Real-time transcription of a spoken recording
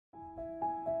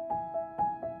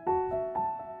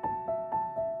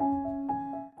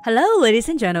Hello, ladies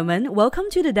and gentlemen. Welcome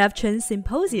to the DevChen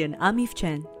Symposium. I'm Eve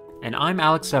Chen. And I'm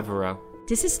Alex Severo.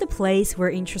 This is the place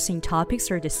where interesting topics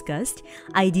are discussed,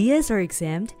 ideas are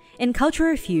examined, and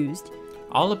culture are fused.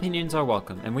 All opinions are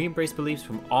welcome, and we embrace beliefs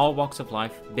from all walks of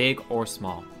life, big or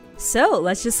small. So,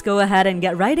 let's just go ahead and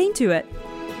get right into it.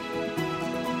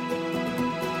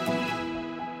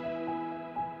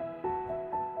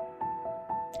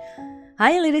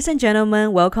 Hi, ladies and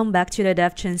gentlemen. Welcome back to the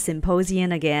DevChen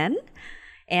Symposium again.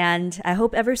 And I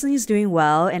hope everything is doing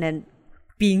well and then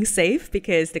being safe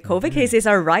because the COVID cases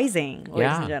are rising,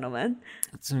 ladies and gentlemen.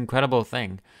 It's an incredible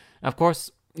thing. Of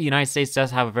course, the United States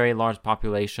does have a very large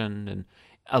population, and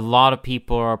a lot of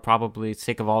people are probably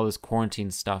sick of all this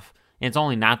quarantine stuff. And it's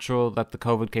only natural that the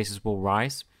COVID cases will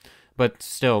rise. But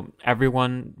still,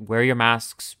 everyone, wear your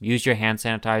masks, use your hand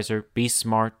sanitizer, be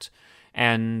smart,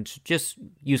 and just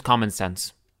use common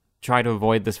sense. Try to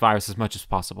avoid this virus as much as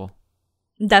possible.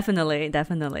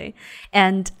 Definitely.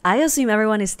 And I assume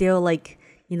everyone is still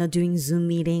doing Zoom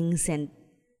meetings and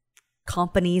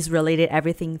companies related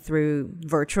everything through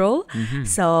virtual.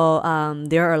 So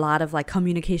there are a lot of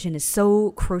communication is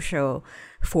so crucial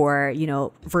for,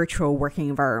 virtual working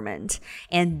environment.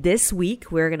 And this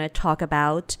week we're going to talk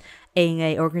about in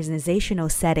an organizational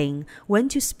setting, when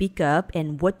to speak up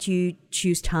and what you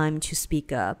choose time to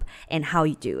speak up and how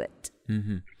you do it.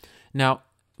 Now,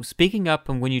 speaking up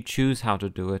and when you choose how to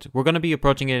do it, we're going to be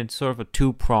approaching it in sort of a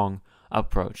two-prong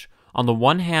approach. On the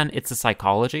one hand, it's the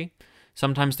psychology.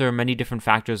 Sometimes there are many different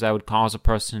factors that would cause a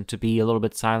person to be a little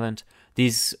bit silent.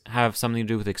 These have something to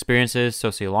do with experiences,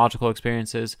 sociological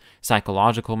experiences,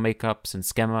 psychological makeups, and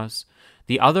schemas.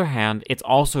 The other hand, it's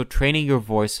also training your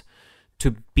voice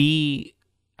to be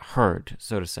heard,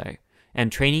 so to say,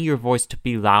 and training your voice to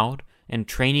be loud, and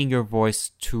training your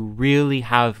voice to really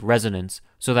have resonance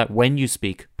so that when you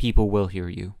speak, people will hear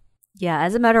you. Yeah,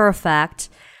 as a matter of fact,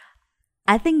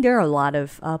 I think there are a lot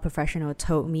of professionals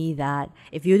told me that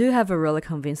if you do have a really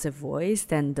convincing voice,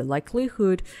 then the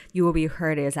likelihood you will be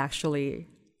heard is actually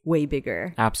way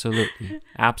bigger. Absolutely.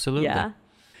 Yeah.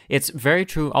 It's very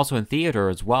true also in theater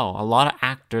as well. A lot of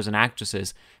actors and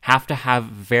actresses have to have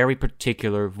very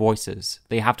particular voices.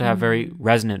 They have to have very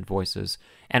resonant voices.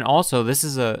 And also, this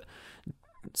is a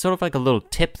sort of like a little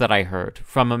tip that I heard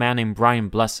from a man named Brian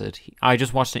Blessed. I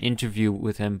just watched an interview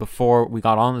with him before we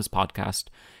got on this podcast,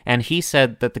 and he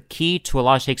said that the key to a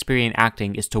lot of Shakespearean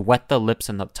acting is to wet the lips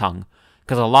and the tongue,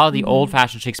 because a lot of the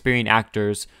old-fashioned Shakespearean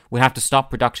actors would have to stop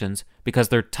productions because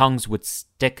their tongues would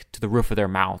stick to the roof of their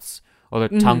mouths, or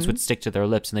their tongues would stick to their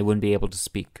lips and they wouldn't be able to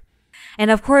speak.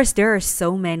 And of course, there are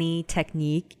so many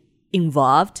techniques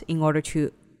involved in order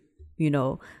to,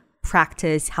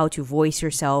 practice how to voice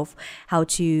yourself, how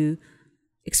to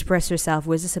express yourself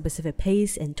with a specific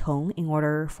pace and tone in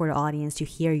order for the audience to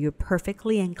hear you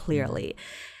perfectly and clearly.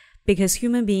 Because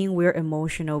human beings, we're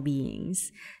emotional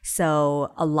beings.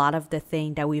 So a lot of the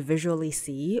thing that we visually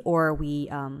see or we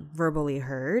verbally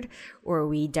heard or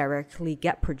we directly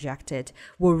get projected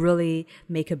will really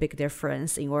make a big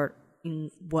difference in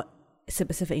what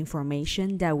specific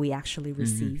information that we actually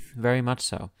receive. Very much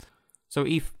so. So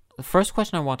Eve, the first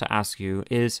question I want to ask you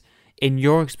is, in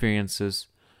your experiences,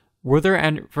 were there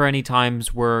any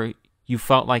times where you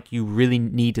felt like you really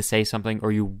need to say something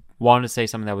or you wanted to say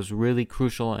something that was really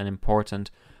crucial and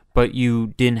important, but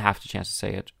you didn't have the chance to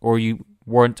say it, or you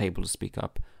weren't able to speak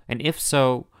up? And if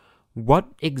so, what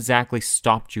exactly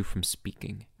stopped you from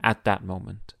speaking at that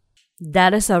moment?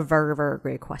 That is a very, very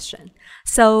great question.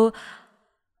 So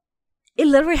it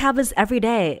literally happens every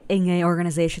day in an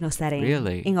organizational setting.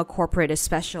 Really? In a corporate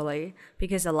especially.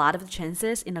 Because a lot of the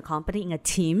chances in a company, in a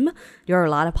team, there are a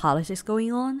lot of politics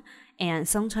going on. And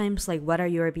sometimes whether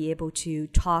you'll be able to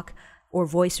talk or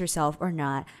voice yourself or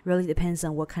not really depends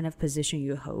on what kind of position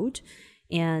you hold.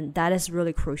 And that is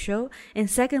really crucial. And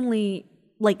secondly,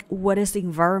 what is the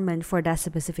environment for that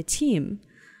specific team?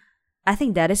 I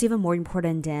think that is even more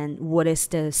important than what is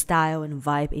the style and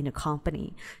vibe in the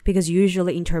company, because you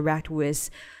usually interact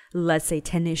with, let's say,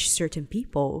 10-ish certain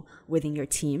people within your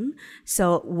team.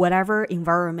 So whatever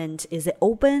environment, is it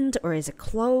opened or is it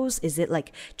closed? Is it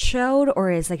chilled or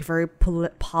is it very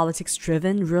politics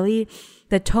driven? Really,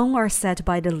 the tone are set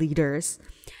by the leaders.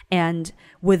 And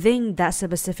within that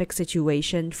specific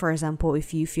situation, for example,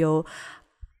 if you feel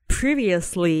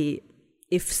previously,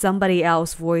 if somebody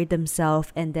else voiced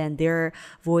themselves and then their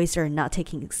voice are not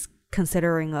taking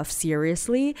considering of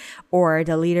seriously, or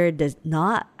the leader does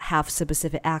not have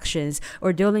specific actions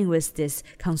or dealing with this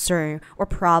concern or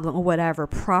problem or whatever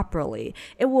properly,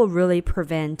 it will really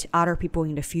prevent other people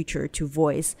in the future to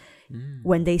voice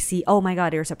when they see, oh my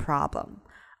God, there's a problem.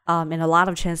 And a lot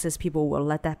of chances people will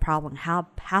let that problem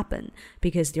happen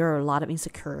because there are a lot of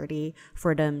insecurity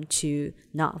for them to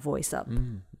not voice up.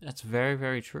 That's very,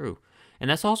 very true. And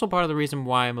that's also part of the reason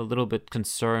why I'm a little bit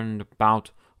concerned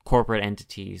about corporate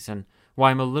entities and why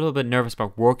I'm a little bit nervous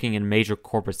about working in major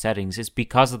corporate settings is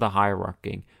because of the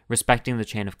hierarchy, respecting the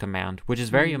chain of command, which is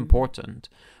very important,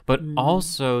 but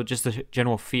also just the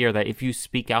general fear that if you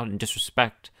speak out in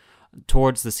disrespect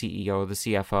towards the CEO, the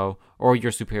CFO, or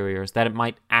your superiors, that it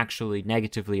might actually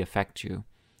negatively affect you.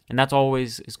 And that's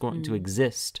always is going to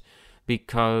exist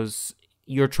because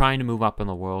you're trying to move up in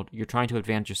the world, you're trying to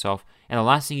advance yourself, and the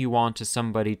last thing you want is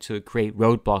somebody to create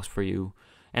roadblocks for you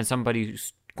and somebody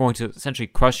who's going to essentially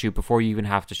crush you before you even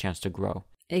have the chance to grow.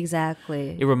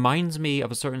 Exactly. It reminds me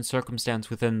of a certain circumstance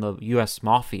within the US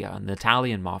mafia and the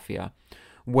Italian mafia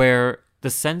where the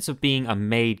sense of being a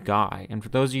made guy, and for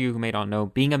those of you who may not know,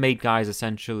 being a made guy is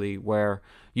essentially where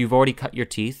you've already cut your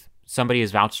teeth, somebody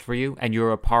has vouched for you, and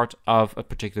you're a part of a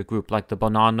particular group, like the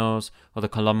Bonanos or the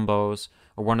Colombos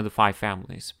or one of the 5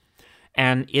 families.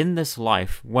 And in this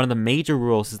life, one of the major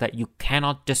rules is that you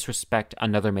cannot disrespect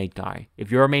another made guy.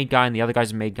 If you're a made guy and the other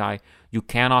guy's a made guy, you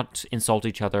cannot insult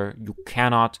each other. You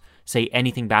cannot say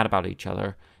anything bad about each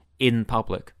other in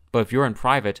public. But if you're in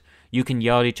private, you can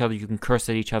yell at each other, you can curse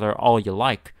at each other all you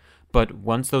like. But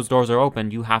once those doors are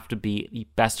open, you have to be the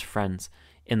best friends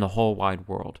in the whole wide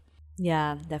world.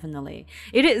 Yeah, definitely.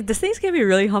 It is. The things can be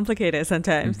really complicated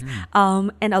sometimes.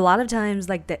 And a lot of times,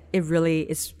 like it really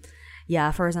is.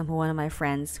 Yeah, for example, one of my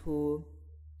friends who,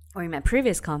 or in my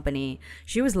previous company,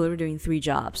 she was literally doing 3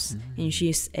 jobs, and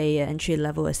she's a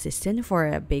entry-level assistant for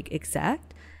a big exec.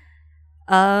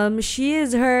 She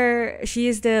is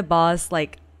the boss,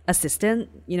 like, assistant,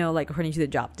 like according to the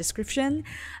job description,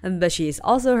 but she is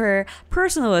also her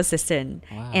personal assistant.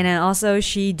 Wow. And then also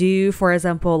she do, for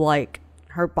example, like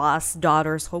her boss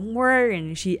daughter's homework,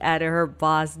 and she added her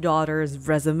boss daughter's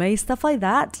resume, stuff like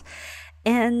that.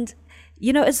 And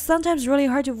it's sometimes really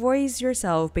hard to voice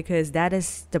yourself because that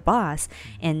is the boss.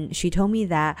 And she told me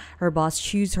that her boss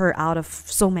choose her out of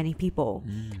so many people.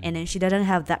 And then she doesn't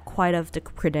have that quite of the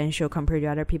credential compared to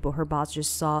other people. Her boss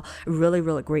just saw really,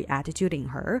 really great attitude in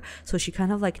her. So she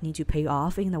kind of like need to pay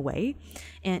off in a way.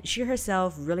 And she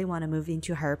herself really want to move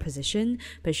into her position,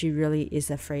 but she really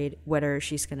is afraid whether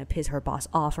she's going to piss her boss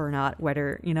off or not,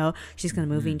 whether, she's going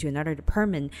to move into another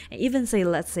department. And even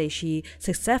let's say she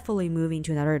successfully move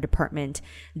into another department,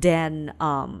 then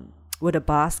would the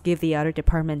boss give the other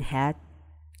department head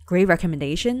great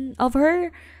recommendation of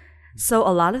her? So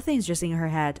a lot of things just in her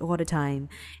head all the time,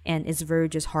 and it's very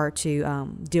just hard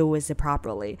to deal with it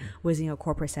properly within a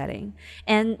corporate setting.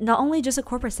 And not only just a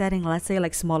corporate setting, let's say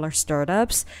like smaller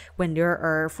startups, when there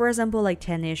are, for example, like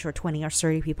 10-ish or 20 or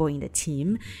 30 people in the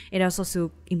team, it also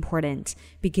so important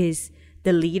because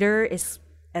the leader is,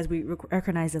 as we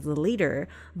recognize as the leader,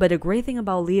 but the great thing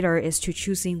about leader is to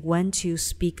choosing when to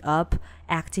speak up,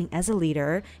 acting as a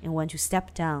leader, and when to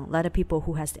step down, let the people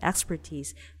who has the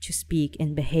expertise to speak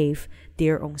and behave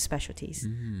their own specialties.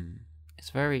 It's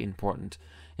very important.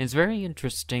 And it's very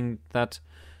interesting that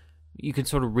you can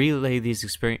sort of relay these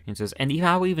experiences, and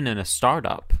how even in a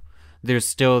startup, there's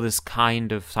still this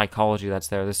kind of psychology that's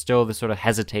there. There's still this sort of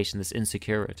hesitation, this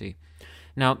insecurity.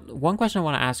 Now, one question I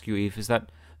want to ask you, Eve, is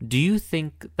that do you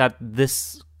think that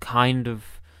this kind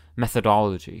of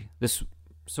methodology, this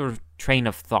sort of train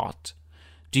of thought,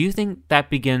 do you think that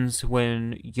begins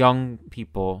when young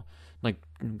people, like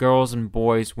girls and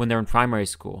boys, when they're in primary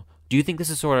school, do you think this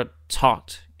is sort of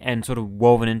taught and sort of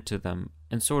woven into them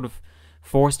and sort of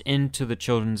forced into the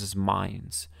children's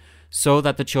minds so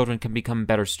that the children can become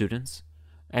better students?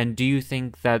 And do you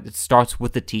think that it starts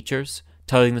with the teachers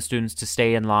telling the students to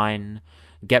stay in line,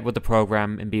 get with the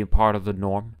program, and be a part of the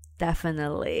norm?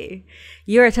 Definitely.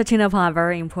 You're touching upon a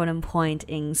very important point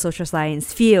in social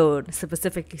science field,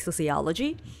 specifically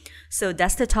sociology. So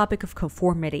that's the topic of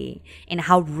conformity and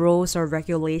how rules or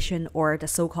regulation or the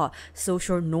so-called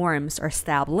social norms are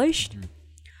established.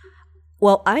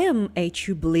 Well, I am a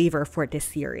true believer for this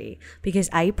theory because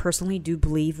I personally do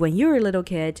believe when you're a little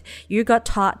kid, you got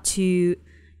taught to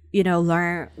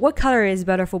learn what color is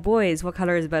better for boys, what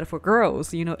color is better for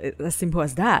girls, as simple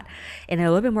as that. And a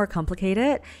little bit more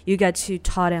complicated, you get to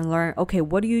taught and learn, okay,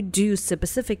 what do you do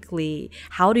specifically?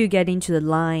 How do you get into the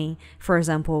line, for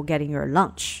example, getting your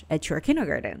lunch at your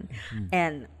kindergarten?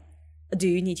 And do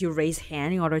you need to raise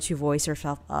hand in order to voice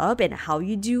yourself up, and how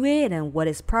you do it, and what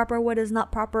is proper, what is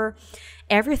not proper?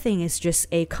 Everything is just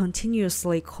a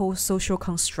continuously social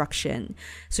construction.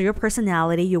 So your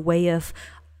personality, your way of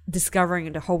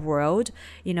discovering the whole world.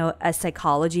 You know, as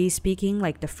psychology speaking,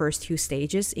 like the first two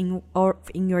stages in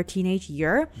your teenage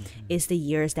year is the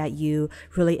years that you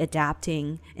really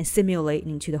adapting and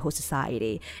simulating to the whole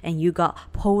society, and you got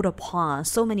pulled upon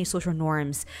so many social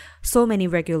norms, so many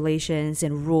regulations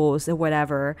and rules or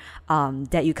whatever,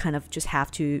 that you kind of just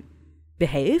have to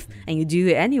behave, and you do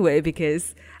it anyway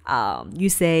because you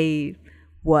say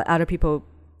what other people,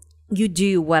 you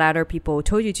do what other people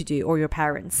told you to do, or your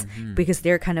parents, because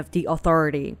they're kind of the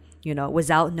authority, you know,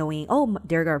 without knowing, oh,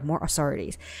 there are more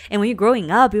authorities. And when you're growing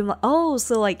up, you're like, oh,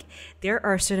 so like there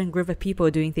are a certain group of people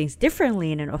doing things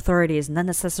differently, and an authority is not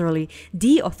necessarily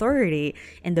the authority,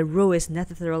 and the rule is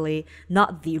necessarily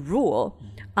not the rule.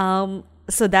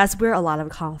 So that's where a lot of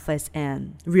conflict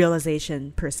and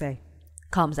realization per se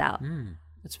comes out.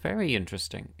 It's very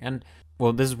interesting. And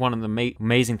well, this is one of the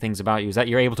amazing things about you, is that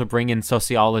you're able to bring in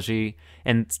sociology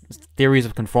and theories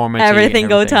of conformity Every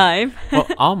single time. Well,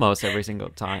 almost every single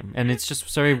time. And it's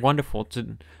just very wonderful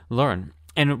to learn.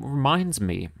 And it reminds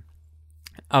me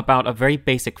about a very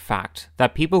basic fact,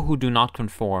 that people who do not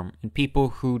conform and people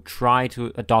who try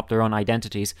to adopt their own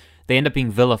identities, they end up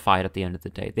being vilified at the end of the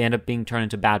day. They end up being turned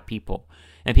into bad people.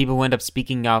 And people who end up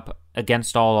speaking up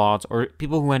against all odds, or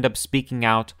people who end up speaking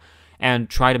out and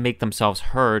try to make themselves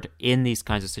heard in these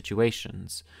kinds of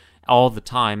situations all the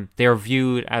time, they're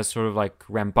viewed as sort of like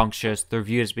rambunctious, they're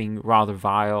viewed as being rather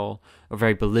vile or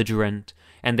very belligerent,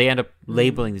 and they end up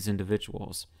labeling these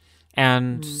individuals.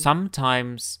 And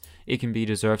sometimes it can be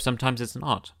deserved, sometimes it's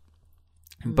not.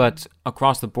 But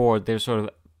across the board, they're sort of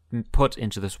put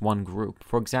into this one group.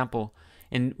 For example,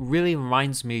 it really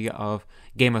reminds me of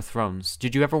Game of Thrones.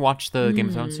 Did you ever watch the Game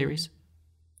of Thrones series?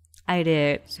 I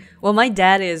did. Well, my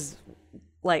dad is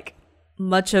like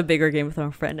much a bigger Game of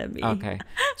Thrones friend than me. Okay.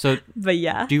 So, but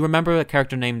yeah. Do you remember a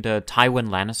character named Tywin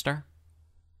Lannister?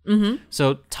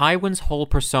 So Tywin's whole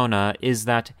persona is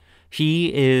that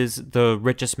he is the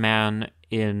richest man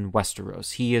in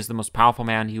Westeros. He is the most powerful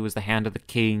man. He was the hand of the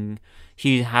king.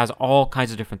 He has all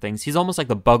kinds of different things. He's almost like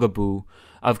the bugaboo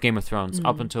of Game of Thrones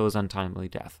up until his untimely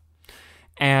death.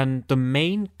 And the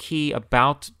main key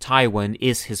about Tywin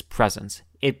is his presence.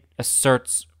 It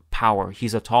asserts power.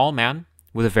 He's a tall man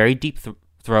with a very deep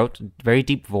throat, very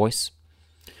deep voice.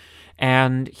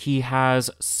 And he has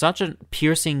such a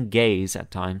piercing gaze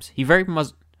at times. He very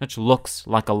much looks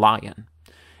like a lion.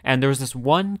 And there was this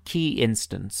one key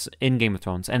instance in Game of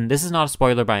Thrones, and this is not a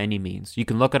spoiler by any means. You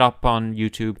can look it up on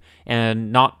YouTube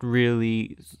and not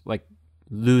really like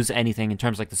lose anything in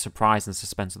terms of like the surprise and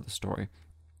suspense of the story.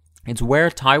 It's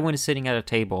where Tywin is sitting at a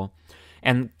table,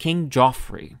 and King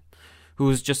Joffrey, who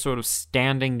is just sort of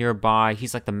standing nearby,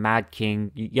 he's like the mad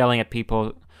king, yelling at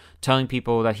people, telling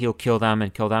people that he'll kill them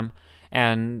and kill them.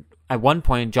 And at one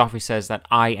point, Joffrey says that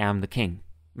I am the king.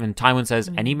 And Tywin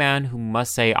says, any man who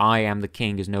must say I am the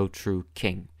king is no true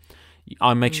king.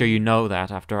 I'll make sure you know that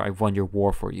after I've won your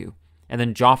war for you. And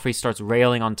then Joffrey starts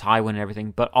railing on Tywin and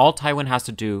everything, but all Tywin has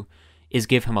to do is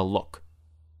give him a look.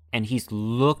 And he's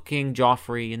looking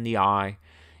Joffrey in the eye,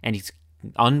 and he's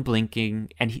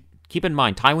unblinking, and keep in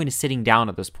mind, Tywin is sitting down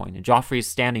at this point, and Joffrey is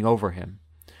standing over him.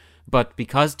 But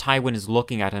because Tywin is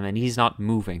looking at him and he's not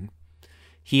moving,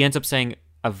 he ends up saying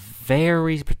a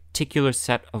very particular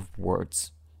set of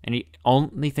words. And he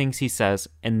only things he says,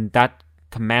 and that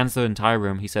commands the entire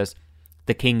room. He says,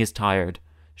 "The king is tired.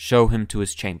 Show him to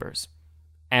his chambers."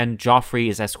 And Joffrey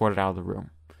is escorted out of the room.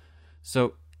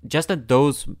 So just at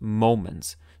those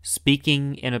moments,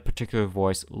 speaking in a particular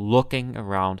voice, looking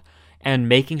around, and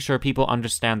making sure people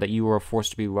understand that you are a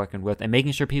force to be reckoned with, and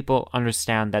making sure people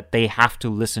understand that they have to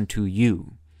listen to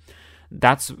you.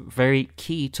 That's very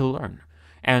key to learn.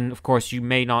 And of course, you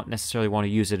may not necessarily want to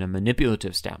use it in a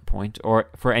manipulative standpoint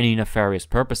or for any nefarious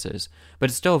purposes,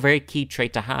 but it's still a very key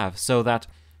trait to have, so that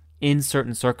in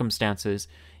certain circumstances,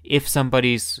 if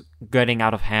somebody's getting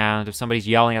out of hand, if somebody's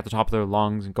yelling at the top of their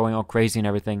lungs and going all crazy and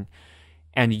everything,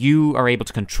 and you are able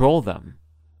to control them,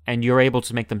 and you're able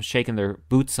to make them shake in their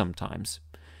boots sometimes,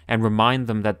 and remind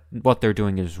them that what they're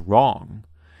doing is wrong,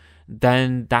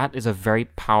 then that is a very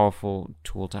powerful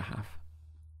tool to have.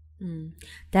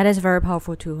 That is very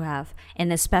powerful to have,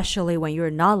 and especially when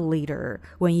you're not a leader,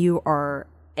 when you are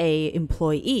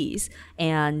employees,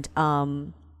 and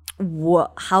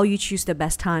how you choose the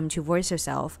best time to voice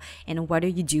yourself, and whether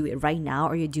you do it right now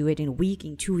or you do it in a week,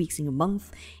 in 2 weeks, in a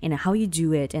month, and how you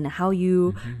do it, and how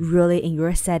you really in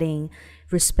your setting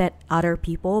respect other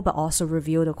people, but also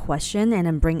review the question and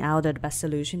then bring out the best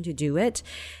solution to do it.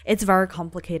 It's very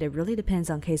complicated. It really depends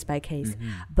on case by case.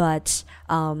 But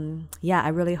yeah, I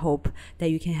really hope that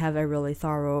you can have a really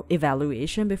thorough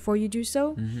evaluation before you do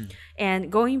so.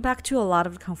 And going back to a lot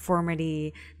of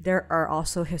conformity, there are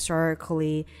also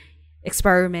historically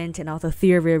experiment and also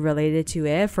theory related to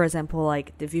it. For example,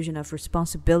 like diffusion of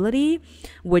responsibility,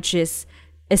 which is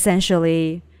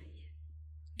essentially,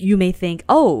 you may think,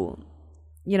 oh,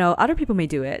 you know, other people may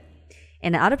do it,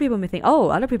 and other people may think, oh,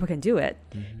 other people can do it,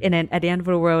 and then at the end of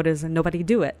the world is nobody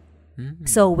do it.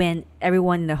 So when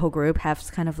everyone in the whole group has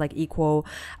kind of like equal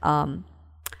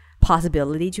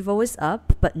possibility to voice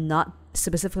up, but not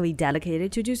specifically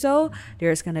dedicated to do so,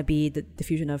 there's going to be the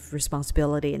diffusion of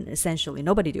responsibility, and essentially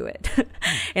nobody do it.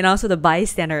 And also the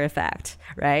bystander effect,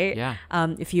 right? Yeah.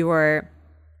 If you were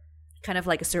kind of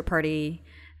like a third party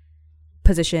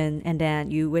position and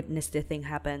then you witness the thing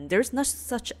happen, there's not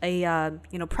such a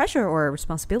pressure or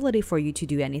responsibility for you to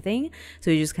do anything, so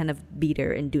you just kind of be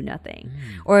there and do nothing.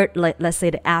 Or like, let's say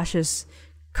the ashes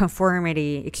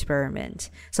conformity experiment.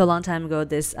 So a long time ago,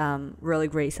 this really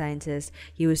great scientist,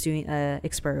 he was doing an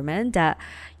experiment that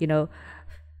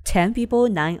 10 people,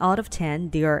 9 out of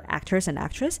 10, they are actors and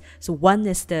actress. So one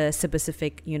is the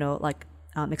specific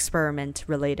experiment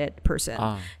related person.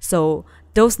 So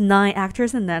those 9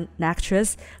 actors and an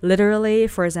actress literally,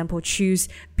 for example, choose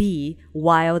B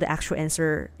while the actual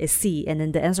answer is C, and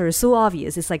then the answer is so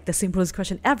obvious, it's like the simplest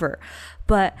question ever.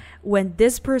 But when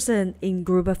this person in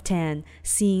group of 10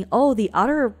 seeing, oh, the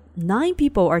other 9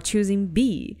 people are choosing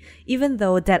B, even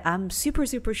though that I'm super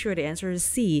sure the answer is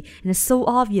C and it's so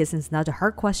obvious and it's not a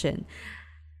hard question,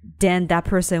 then that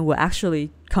person will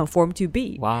actually conform to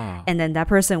B. Wow. And then that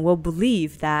person will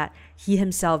believe that he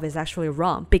himself is actually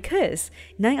wrong because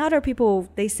 9 other people,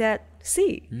 they said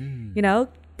C.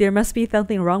 There must be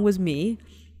something wrong with me.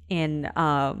 And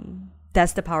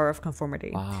that's the power of conformity.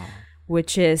 Wow.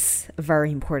 Which is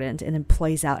very important and it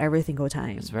plays out every single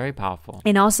time. It's very powerful.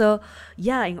 And also,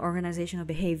 in organizational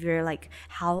behavior, like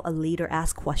how a leader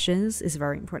asks questions is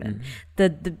very important.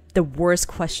 The worst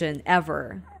question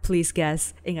ever, please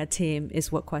guess, in a team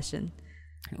is what question?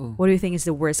 Ooh. What do you think is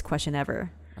the worst question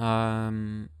ever?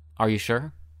 Are you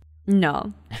sure?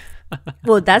 No.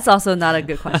 Well, that's also not a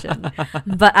good question.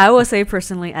 But I will say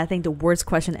personally, I think the worst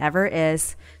question ever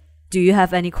is, do you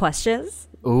have any questions?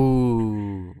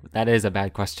 Ooh, that is a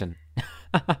bad question.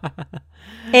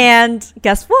 And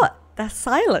guess what? That's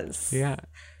silence. Yeah.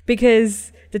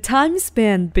 Because the time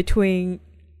span between,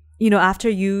 after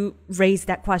you raise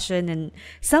that question and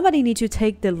somebody need to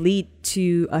take the lead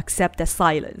to accept the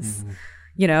silence.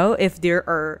 If there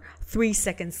are 3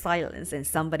 seconds silence and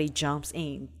somebody jumps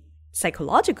in,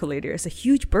 psychologically there's a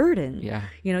huge burden,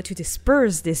 to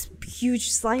disperse this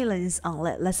huge silence on,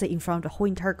 let's say, in front of the whole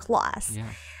entire class.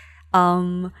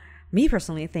 Me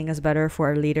personally think it's better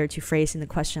for a leader to phrase in the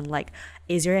question like,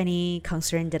 is there any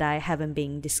concern that I haven't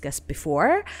been discussed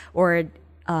before? Or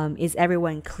is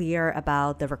everyone clear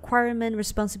about the requirement,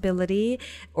 responsibility?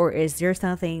 Or is there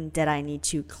something that I need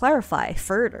to clarify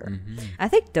further? I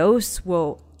think those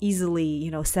will easily,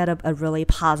 set up a really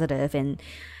positive and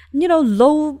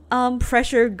low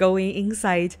pressure going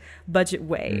inside budget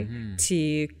way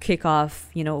to kick off,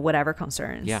 whatever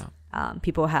concerns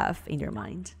people have in their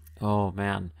mind. Oh,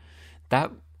 man.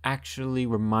 That actually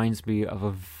reminds me of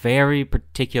a very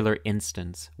particular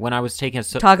instance. When I was taking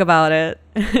Talk about it.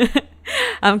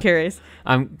 I'm curious.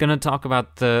 I'm going to talk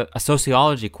about a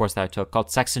sociology course that I took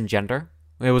called Sex and Gender.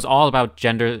 It was all about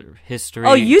gender history.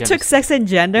 Oh, you took Sex and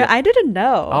Gender? Yeah. I didn't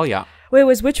know. Oh, yeah. Wait, it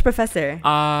was which professor?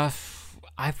 I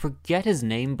forget his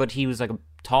name, but he was like a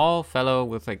tall fellow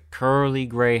with like curly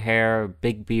gray hair,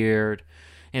 big beard,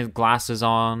 and glasses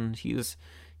on.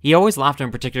 He always laughed in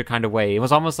a particular kind of way. It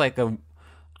was almost like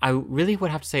I really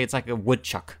would have to say it's like a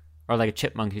woodchuck or like a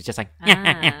chipmunk who's just like,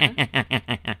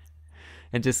 and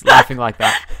just laughing like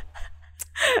that.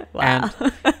 Wow. And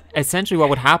essentially what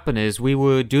would happen is we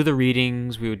would do the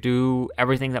readings, we would do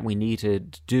everything that we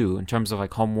needed to do in terms of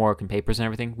like homework and papers and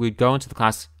everything. We'd go into the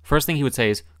class. First thing he would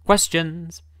say is,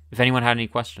 questions, if anyone had any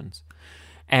questions.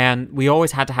 And we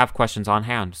always had to have questions on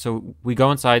hand. So we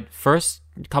go inside, first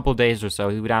couple of days or so,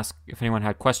 he would ask if anyone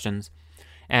had questions,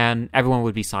 and everyone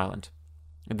would be silent.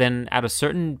 Then at a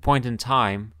certain point in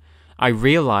time, I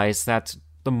realized that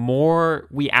the more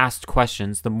we asked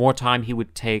questions, the more time he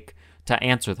would take to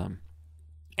answer them.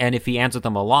 And if he answered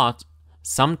them a lot,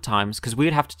 sometimes, because we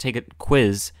would have to take a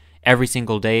quiz every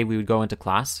single day we would go into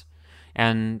class.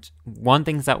 And one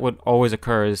thing that would always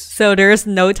occur is... So there's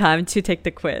no time to take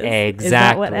the quiz. Exactly. Is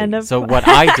that what ended up... So what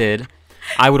I did,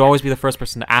 I would always be the first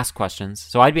person to ask questions.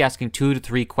 So I'd be asking 2 to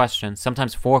 3 questions,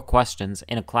 sometimes 4 questions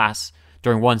in a class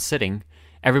during one sitting.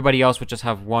 Everybody else would just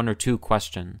have 1 or 2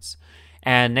 questions.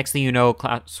 And next thing you know,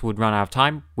 class would run out of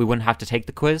time. We wouldn't have to take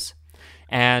the quiz.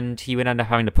 And he would end up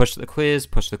having to push the quiz,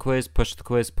 push the quiz, push the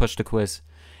quiz, push the quiz.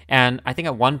 And I think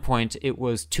at one point it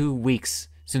was 2 weeks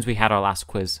since we had our last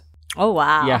quiz. Oh,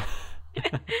 wow. Yeah.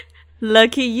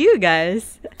 Lucky you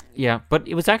guys. Yeah, but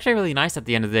it was actually really nice at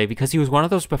the end of the day because he was one of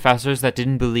those professors that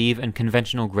didn't believe in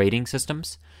conventional grading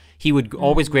systems. He would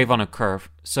always grade on a curve.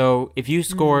 So if you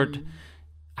scored,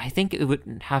 I think it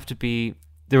would have to be,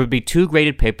 there would be 2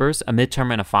 graded papers, a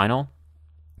midterm and a final.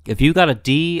 If you got a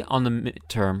D on the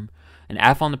midterm, an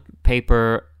F on the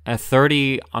paper, a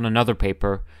 30 on another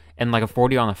paper, and like a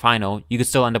 40 on the final, you could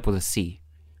still end up with a C.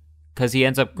 Because he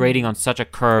ends up grading on such a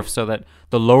curve so that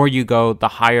the lower you go, the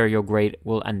higher your grade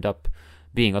will end up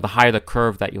being, or the higher the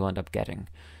curve that you'll end up getting.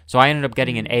 So I ended up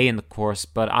getting an A in the course,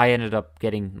 but I ended up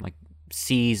getting like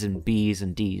C's and B's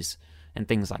and D's and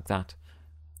things like that.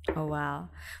 Oh, wow.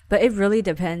 But it really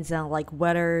depends on like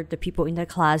whether the people in the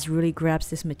class really grasp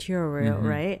this material,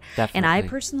 right? Definitely. And I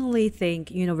personally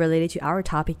think, related to our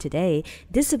topic today,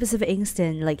 this specific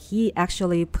instant, like he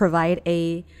actually provide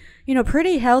a,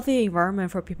 pretty healthy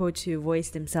environment for people to voice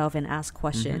themselves and ask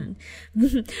questions.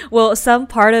 Well, some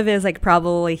part of it is like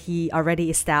probably he already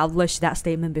established that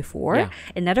statement before. Yeah.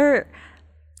 Another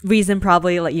reason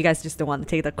probably like you guys just don't want to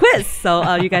take the quiz,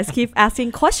 so you guys keep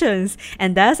asking questions,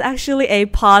 and that's actually a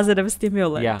positive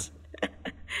stimulant.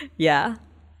 Yeah.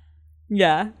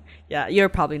 You're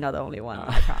probably not the only one.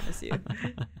 I promise you.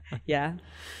 Yeah.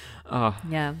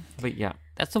 But yeah,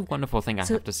 that's a wonderful thing I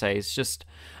have to say. It's just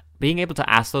being able to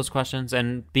ask those questions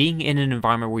and being in an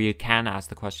environment where you can ask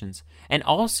the questions. And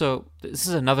also, this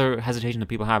is another hesitation that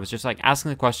people have, is just like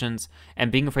asking the questions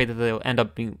and being afraid that they'll end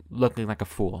up looking like a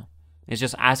fool. It's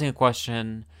just asking a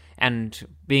question and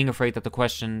being afraid that the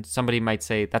question, somebody might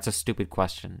say, that's a stupid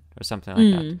question or something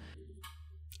like that.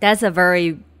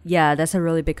 That's a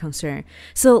really big concern.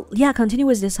 So continue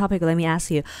with this topic. Let me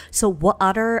ask you. So what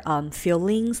other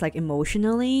feelings, like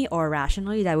emotionally or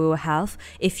rationally, that we will have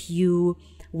if you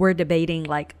were debating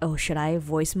like, oh, should I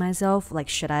voice myself? Like,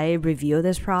 should I reveal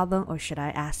this problem or should I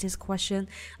ask this question?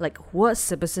 Like, what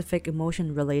specific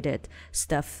emotion related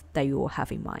stuff that you will have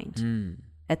in mind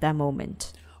at that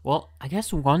moment? Well, I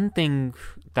guess one thing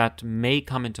that may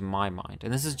come into my mind,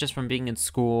 and this is just from being in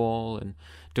school and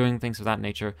doing things of that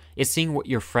nature, is seeing what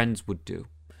your friends would do.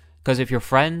 Because if your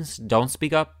friends don't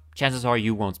speak up, chances are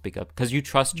you won't speak up because you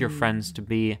trust your friends to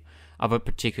be of a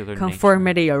particular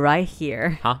conformity nature. Right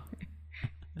here. Huh?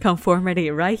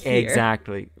 Conformity right here.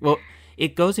 Exactly. Well,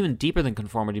 it goes even deeper than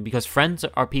conformity because friends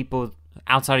are people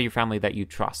outside of your family that you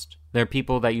trust. They're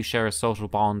people that you share a social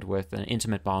bond with, an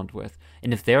intimate bond with.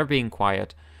 And if they're being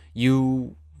quiet,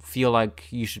 you feel like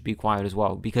you should be quiet as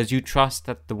well because you trust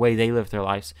that the way they live their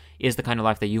lives is the kind of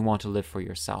life that you want to live for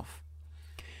yourself.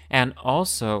 And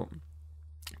also,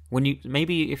 when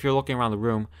maybe if you're looking around the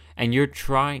room and you're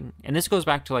trying, and this goes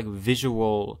back to like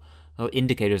visual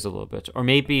indicators a little bit, or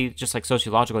maybe just like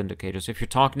sociological indicators. If you're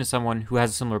talking to someone who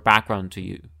has a similar background to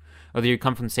you, whether you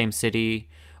come from the same city,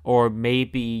 or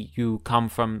maybe you come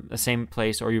from the same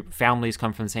place, or your families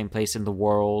come from the same place in the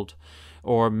world,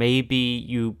 or maybe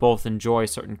you both enjoy a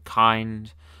certain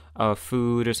kind of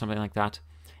food or something like that,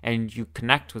 and you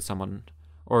connect with someone,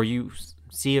 or you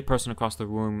see a person across the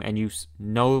room and you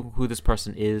know who this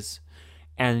person is,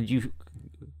 and you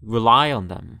rely on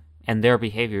them and their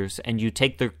behaviors, and you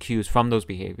take their cues from those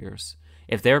behaviors.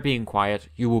 If they're being quiet,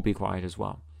 you will be quiet as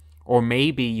well. Or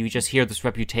maybe you just hear this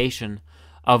reputation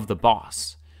of the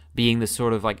boss being this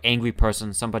sort of like angry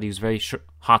person, somebody who's very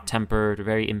hot-tempered,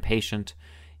 very impatient.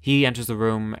 He enters the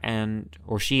room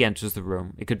or she enters the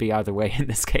room. It could be either way in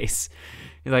this case.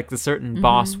 Like the certain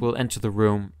boss will enter the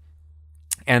room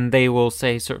and they will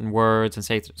say certain words and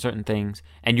say certain things,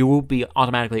 and you will be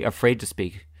automatically afraid to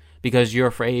speak because you're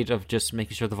afraid of just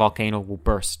making sure the volcano will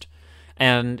burst.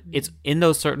 And it's in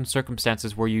those certain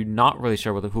circumstances where you're not really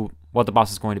sure what the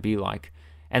boss is going to be like.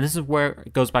 And this is where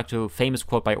it goes back to a famous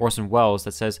quote by Orson Welles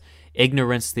that says,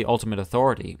 ignorance is the ultimate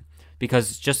authority.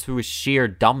 Because just through sheer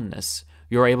dumbness,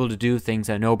 you're able to do things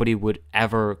that nobody would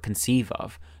ever conceive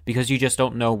of because you just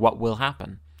don't know what will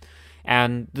happen.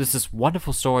 And there's this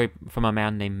wonderful story from a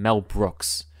man named Mel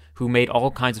Brooks, who made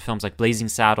all kinds of films like Blazing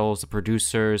Saddles, The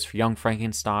Producers, for Young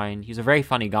Frankenstein. He's a very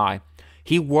funny guy.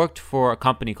 He worked for a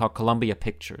company called Columbia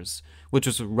Pictures, which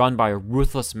was run by a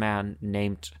ruthless man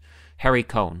named Harry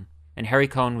Cohn. And Harry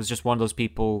Cohn was just one of those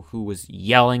people who was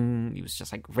yelling. He was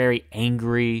just like very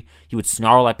angry. He would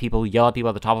snarl at people, yell at people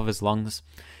at the top of his lungs.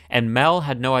 And Mel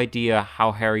had no idea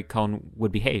how Harry Cohn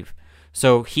would behave.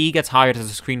 So he gets hired as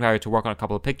a screenwriter to work on a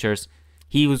couple of pictures.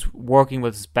 He was working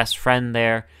with his best friend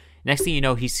there. Next thing you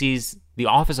know, he sees the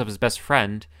office of his best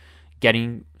friend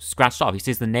getting scratched off. He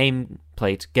sees the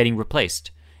nameplate getting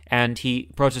replaced. And he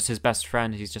approaches his best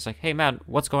friend. He's just like, hey, man,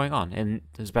 what's going on? And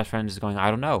his best friend is going, I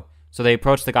don't know. So they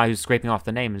approach the guy who's scraping off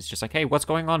the name. And it's just like, hey, what's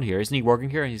going on here? Isn't he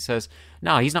working here? And he says,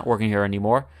 no, he's not working here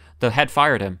anymore. The head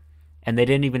fired him. And they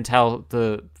didn't even tell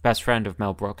the best friend of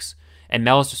Mel Brooks. And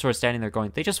Mel is just sort of standing there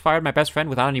going, they just fired my best friend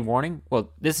without any warning?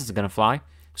 Well, this isn't going to fly.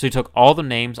 So he took all the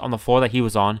names on the floor that he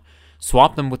was on,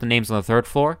 swapped them with the names on the third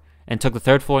floor, and took the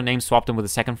third floor names, swapped them with the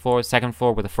second floor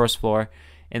with the first floor.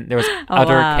 And there was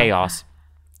utter chaos.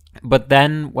 But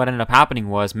then what ended up happening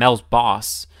was Mel's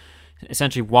boss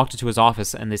essentially walked into his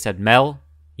office and they said, Mel,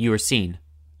 you were seen.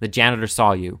 The janitor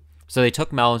saw you. So they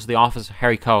took Mel into the office of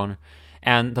Harry Cohn,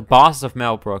 and the boss of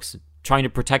Mel Brooks, trying to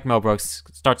protect Mel Brooks,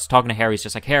 starts talking to Harry. He's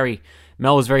just like, Harry,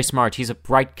 Mel is very smart. He's a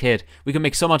bright kid. We can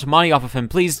make so much money off of him.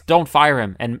 Please don't fire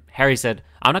him. And Harry said,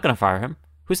 I'm not going to fire him.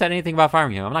 Who said anything about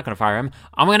firing him? I'm not going to fire him.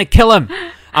 I'm going to kill him.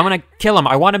 I'm going to kill him.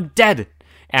 I want him dead.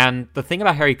 And the thing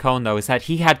about Harry Cohn, though, is that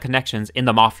he had connections in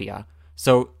the mafia.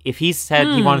 So if he said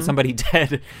he wanted somebody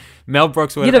dead, Mel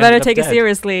Brooks would have You'd better take dead. it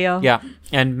seriously. Yeah.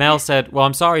 And Mel said, well,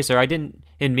 I'm sorry, sir. I didn't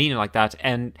mean it like that.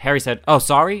 And Harry said, oh,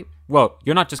 sorry? Well,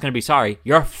 you're not just going to be sorry.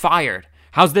 You're fired.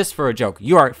 How's this for a joke?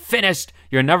 You are finished.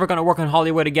 You're never going to work in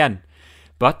Hollywood again.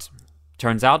 But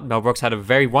turns out Mel Brooks had a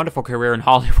very wonderful career in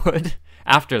Hollywood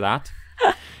after that.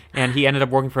 And he ended up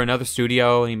working for another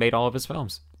studio and he made all of his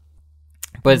films.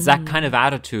 But it's that kind of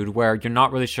attitude where you're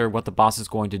not really sure what the boss is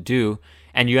going to do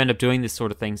and you end up doing these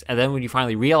sort of things. And then when you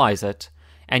finally realize it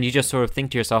and you just sort of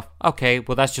think to yourself, okay,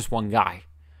 well, that's just one guy.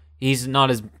 He's not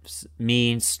as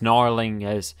mean, snarling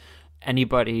as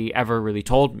anybody ever really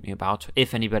told me about,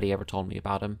 if anybody ever told me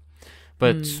about him.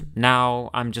 But now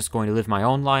I'm just going to live my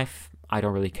own life. I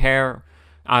don't really care.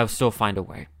 I'll still find a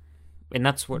way. And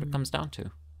that's what it comes down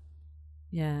to.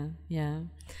 Yeah.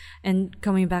 And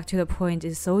coming back to the point,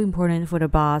 it's so important for the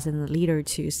boss and the leader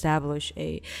to establish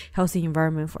a healthy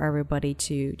environment for everybody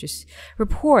to just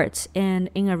report and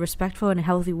in a respectful and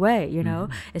healthy way, you know,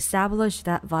 establish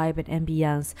that vibe and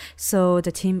ambience so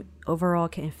the team overall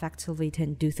can effectively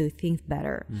do things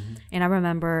better. And I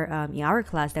remember in our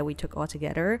class that we took all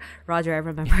together, Roger, I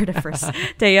remember the first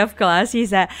day of class, he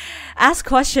said, ask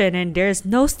question and there's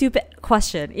no stupid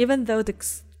question, even though the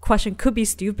question could be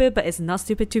stupid, but it's not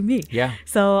stupid to me. Yeah.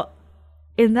 So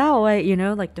in that way, you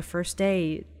know, like the first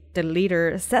day, the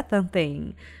leader said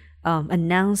something,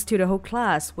 announced to the whole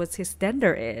class what his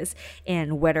standard is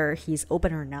and whether he's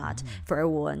open or not for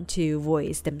everyone to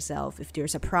voice themselves. If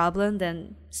there's a problem,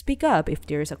 then speak up. If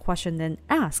there's a question, then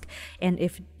ask. And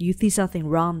if you see something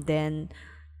wrong, then,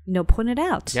 you know, point it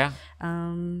out. Yeah.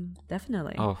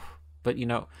 Definitely. Oh, but you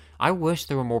know, I wish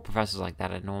there were more professors like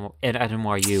that at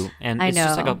NYU, and I it's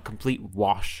just know. like a complete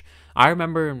wash. I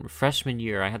remember in freshman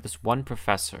year, I had this one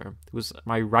professor who was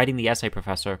my writing the essay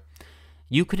professor.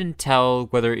 You couldn't tell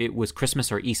whether it was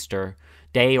Christmas or Easter,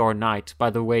 day or night, by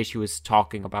the way she was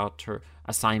talking about her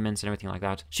assignments and everything like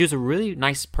that. She was a really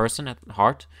nice person at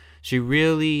heart. She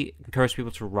really encouraged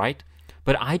people to write,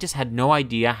 but I just had no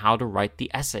idea how to write the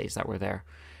essays that were there.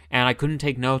 And I couldn't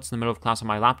take notes in the middle of class on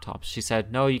my laptop. She said,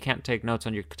 no, you can't take notes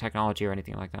on your technology or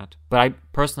anything like that. But I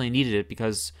personally needed it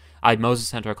because I had Moses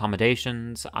Center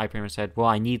accommodations. I pretty much said, well,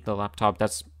 I need the laptop.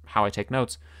 That's how I take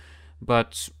notes.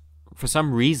 But for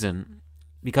some reason,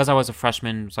 because I was a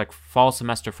freshman, it was like fall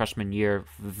semester freshman year,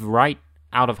 right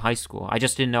out of high school, I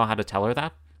just didn't know how to tell her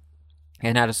that.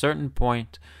 And at a certain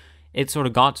point, it sort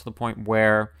of got to the point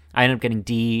where I ended up getting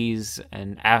D's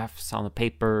and F's on the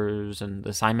papers and the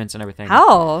assignments and everything.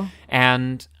 How?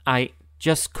 And I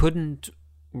just couldn't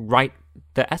write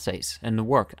the essays and the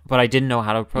work, but I didn't know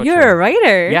how to approach it. You're a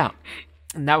writer. Yeah.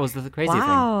 And that was the crazy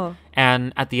Wow. thing.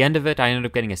 And at the end of it, I ended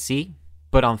up getting a C.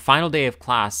 But on final day of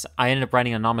class, I ended up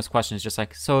writing anonymous questions just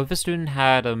like, so if a student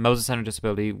had a Moses Center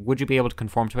disability, would you be able to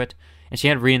conform to it? And she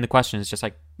ended up reading the questions just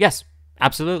like, yes,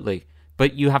 absolutely.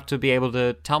 But you have to be able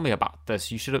to tell me about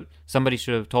this. Somebody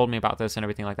should have told me about this and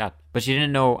everything like that. But she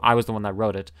didn't know I was the one that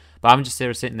wrote it. But I'm just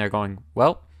sitting there going,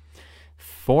 well,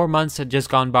 4 months had just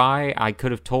gone by. I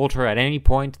could have told her at any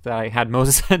point that I had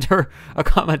Moses Center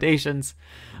accommodations.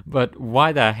 But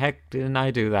why the heck didn't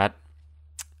I do that?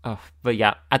 But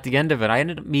yeah, at the end of it, I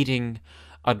ended up meeting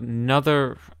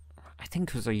another, I think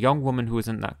it was a young woman who was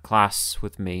in that class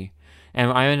with me.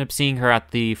 And I ended up seeing her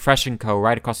at the Fresh & Co.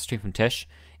 right across the street from Tish.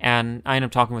 And I ended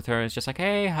up talking with her. It's just like,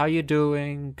 hey, how you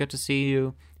doing? Good to see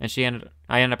you. And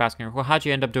I ended up asking her, well, how'd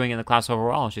you end up doing in the class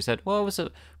overall? And she said, well, it was a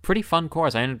pretty fun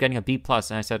course. I ended up getting a B+.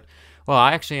 And I said, well,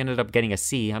 I actually ended up getting a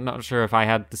C. I'm not sure if I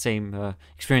had the same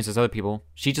experience as other people.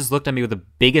 She just looked at me with the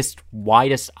biggest,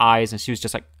 widest eyes. And she was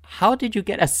just like, how did you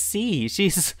get a C?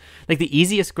 She's like the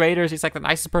easiest grader. She's like the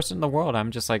nicest person in the world.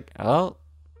 I'm just like, oh,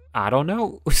 I don't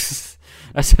know.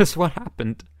 That's just what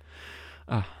happened.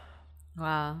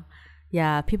 Wow.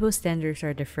 Yeah, people's standards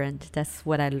are different. That's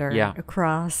what I learned Yeah.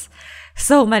 across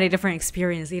so many different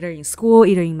experiences, either in school,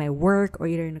 either in my work, or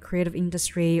either in the creative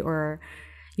industry, or,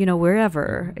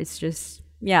 wherever. It's just,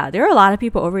 yeah, there are a lot of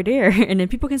people over there, and then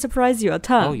people can surprise you a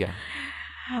ton. Oh, yeah.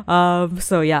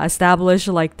 So yeah, establish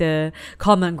like the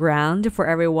common ground for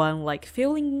everyone, like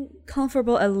feeling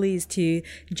comfortable at least to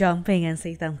jump in and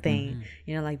say something.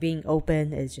 Like being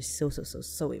open is just so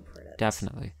important.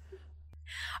 Definitely.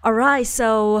 All right,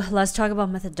 so let's talk about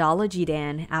methodology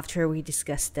then after we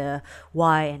discuss the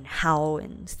why and how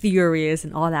and theories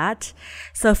and all that.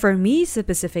 So for me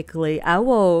specifically, I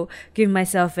will give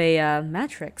myself a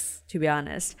matrix, to be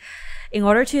honest, in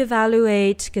order to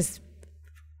evaluate, because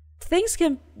things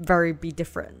can be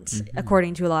different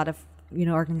according to a lot of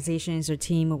organizations or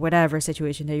team or whatever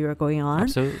situation that you are going on.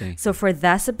 Absolutely. So for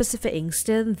that specific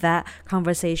instant, that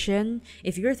conversation,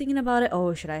 if you're thinking about it,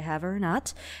 oh, should I have it or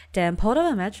not, then pull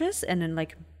up a matrix and then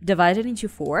like divide it into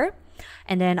 4.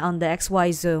 And then on the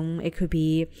XY zone, it could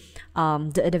be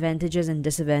the advantages and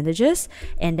disadvantages.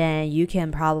 And then you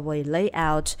can probably lay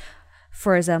out,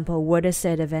 for example, what is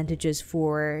the advantages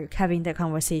for having that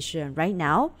conversation right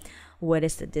now? What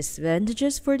is the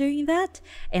disadvantages for doing that?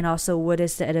 And also, what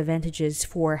is the advantages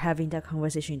for having that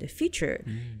conversation in the future?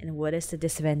 And what is the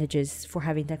disadvantages for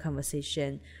having that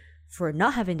conversation, for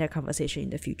not having that conversation in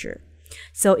the future?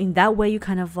 So in that way, you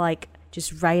kind of like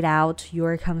just write out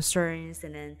your concerns.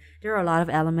 And then there are a lot of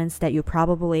elements that you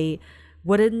probably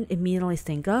wouldn't immediately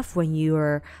think of when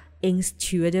you're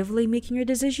intuitively making your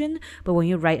decision. But when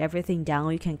you write everything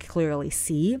down, you can clearly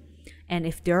see. And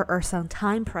if there are some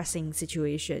time pressing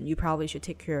situation, you probably should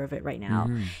take care of it right now.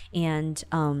 And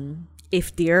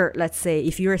if let's say,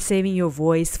 if you're saving your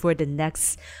voice for the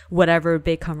next whatever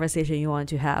big conversation you want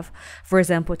to have, for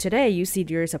example, today you see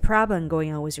there's a problem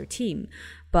going on with your team,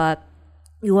 but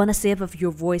you want to save up your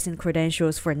voice and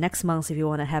credentials for next month if you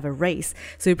want to have a race.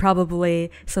 So you probably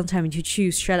sometimes you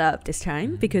choose shut up this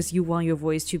time because you want your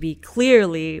voice to be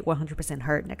clearly 100%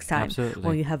 heard next time. Absolutely.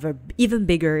 When you have a even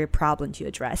bigger problem to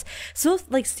address. So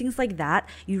like things like that,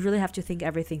 you really have to think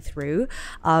everything through.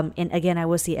 And again, I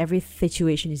will say every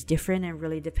situation is different and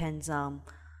really depends on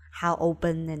how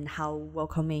open and how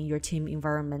welcoming your team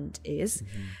environment is.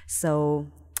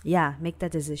 So yeah, make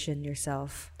that decision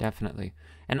yourself. Definitely.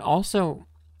 And also,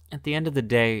 at the end of the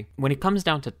day, when it comes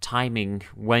down to timing,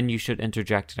 when you should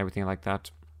interject and everything like that,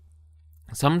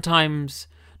 sometimes,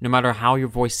 no matter how your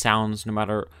voice sounds, no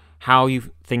matter how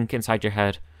you think inside your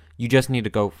head, you just need to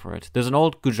go for it. There's an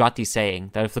old Gujarati saying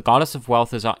that if the goddess of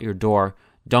wealth is at your door,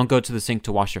 don't go to the sink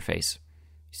to wash your face.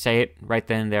 Say it right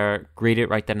then and there, greet it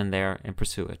right then and there, and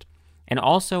pursue it. And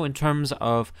also in terms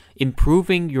of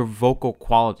improving your vocal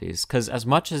qualities, because as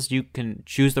much as you can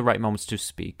choose the right moments to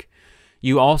speak,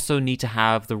 you also need to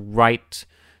have the right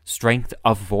strength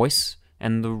of voice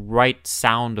and the right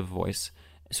sound of voice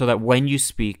so that when you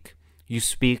speak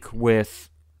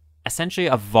with essentially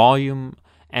a volume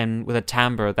and with a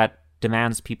timbre that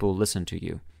demands people listen to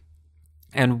you.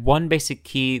 And one basic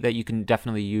key that you can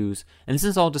definitely use, and this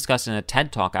is all discussed in a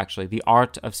TED Talk actually, the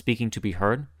art of speaking to be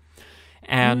heard.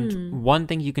 And one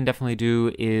thing you can definitely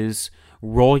do is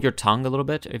roll your tongue a little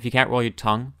bit. If you can't roll your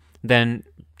tongue, then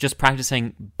just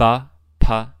practicing ba,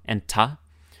 pa, and ta.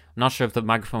 I'm not sure if the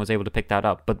microphone was able to pick that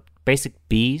up, but basic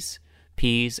B's,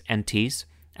 P's, and T's,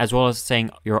 as well as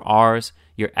saying your R's,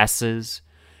 your S's,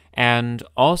 and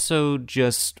also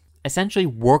just essentially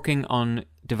working on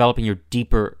developing your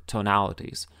deeper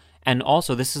tonalities. And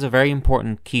also, this is a very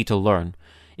important key to learn,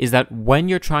 is that when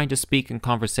you're trying to speak in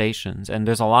conversations and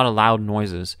there's a lot of loud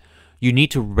noises, you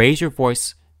need to raise your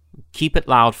voice, keep it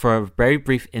loud for a very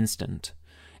brief instant,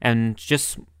 and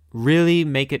just really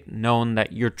make it known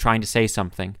that you're trying to say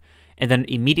something, and then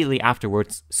immediately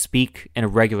afterwards speak in a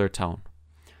regular tone.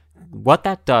 What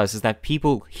that does is that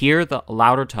people hear the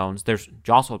louder tones, they're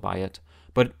jostled by it,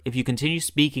 but if you continue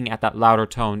speaking at that louder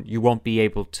tone, you won't be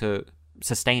able to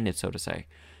sustain it, so to say.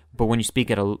 But when you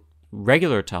speak at a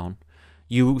regular tone,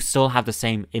 you still have the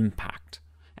same impact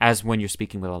as when you're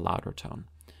speaking with a louder tone.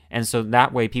 And so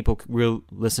that way people will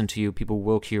listen to you, people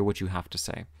will hear what you have to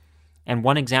say. And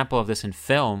one example of this in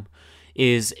film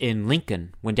is in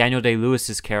Lincoln, when Daniel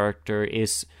Day-Lewis's character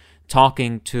is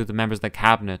talking to the members of the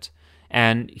cabinet,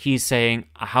 and he's saying,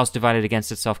 a house divided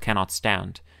against itself cannot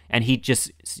stand. And he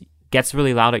just gets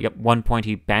really loud at one point,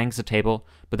 he bangs the table,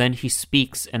 but then he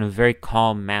speaks in a very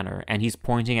calm manner, and he's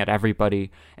pointing at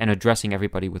everybody and addressing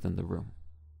everybody within the room.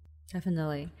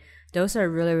 Definitely. Those are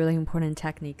really, really important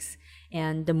techniques.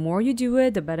 And the more you do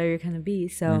it, the better you're going to be.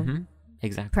 So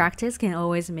exactly. Practice can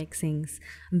always make things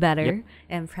better. Yep.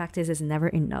 And practice is never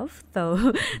enough.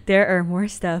 So there are more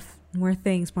stuff, more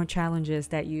things, more challenges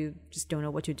that you just don't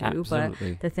know what to do.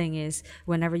 Absolutely. But the thing is,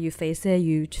 whenever you face it,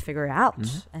 you figure it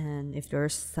out. And if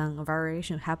there's some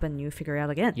variation happen, you figure it out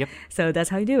again. Yep. So that's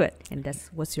how you do it. And that's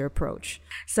what's your approach.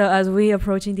 So as we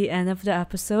approaching the end of the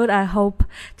episode, I hope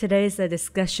today's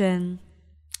discussion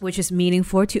which is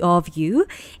meaningful to all of you,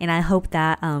 and I hope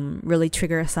that really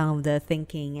triggers some of the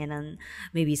thinking and then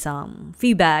maybe some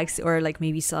feedbacks or like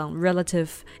maybe some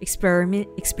relative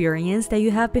experience that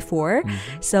you have before.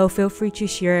 So feel free to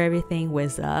share everything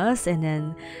with us and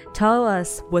then tell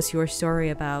us what's your story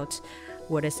about.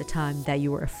 What is the time that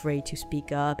you were afraid to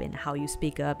speak up and how you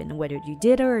speak up and whether you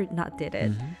did or not did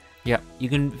it. Yeah, you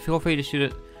can feel free to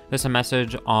shoot us a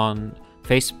message on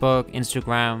Facebook,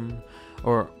 Instagram,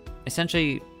 or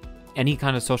essentially any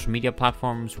kind of social media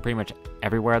platforms. We're pretty much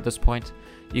everywhere at this point.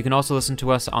 You can also listen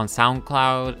to us on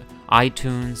SoundCloud,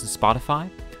 iTunes, and Spotify.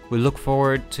 We look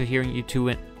forward to hearing you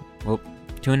tune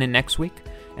in next week,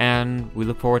 and we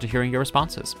look forward to hearing your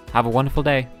responses. Have a wonderful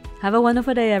day. Have a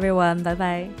wonderful day, everyone.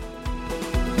 Bye-bye.